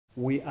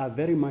We are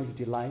very much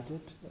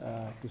delighted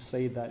to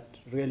say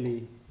that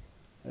really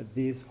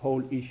this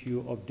whole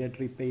issue of debt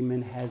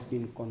repayment has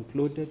been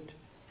concluded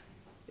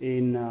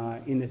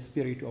in the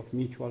spirit of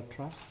mutual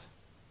trust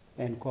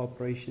and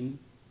cooperation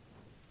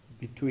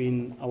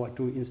between our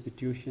two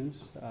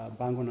institutions,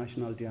 Banco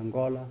Nacional de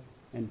Angola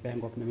and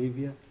Bank of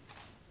Namibia.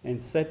 And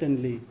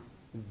certainly,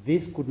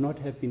 this could not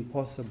have been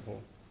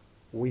possible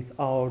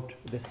without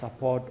the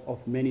support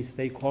of many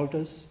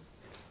stakeholders,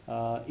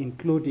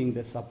 including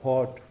the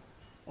support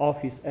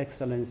of His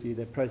Excellency,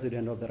 the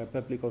President of the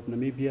Republic of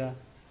Namibia,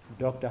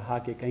 Dr.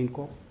 Hage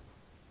Geingob,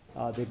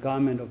 the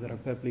government of the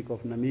Republic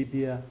of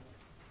Namibia,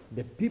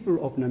 the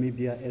people of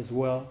Namibia as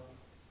well,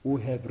 who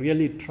have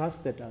really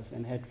trusted us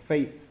and had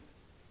faith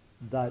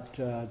that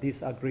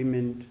this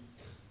agreement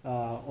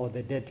or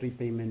the debt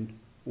repayment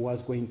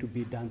was going to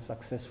be done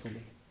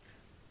successfully.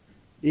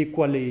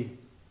 Equally,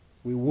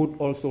 we would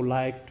also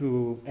like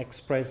to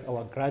express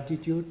our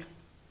gratitude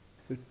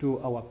to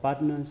our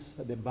partners,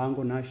 the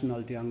Banco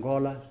Nacional de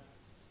Angola,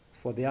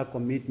 for their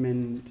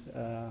commitment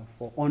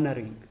for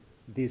honoring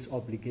this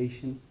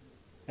obligation,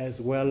 as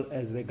well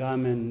as the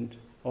government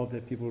of the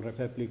People's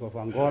Republic of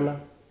Angola,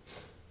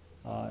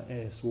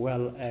 as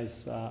well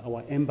as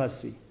our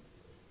embassy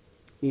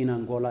in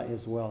Angola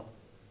as well,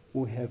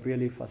 who have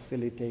really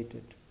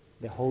facilitated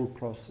the whole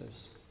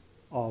process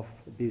of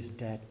this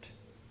debt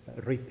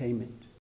repayment.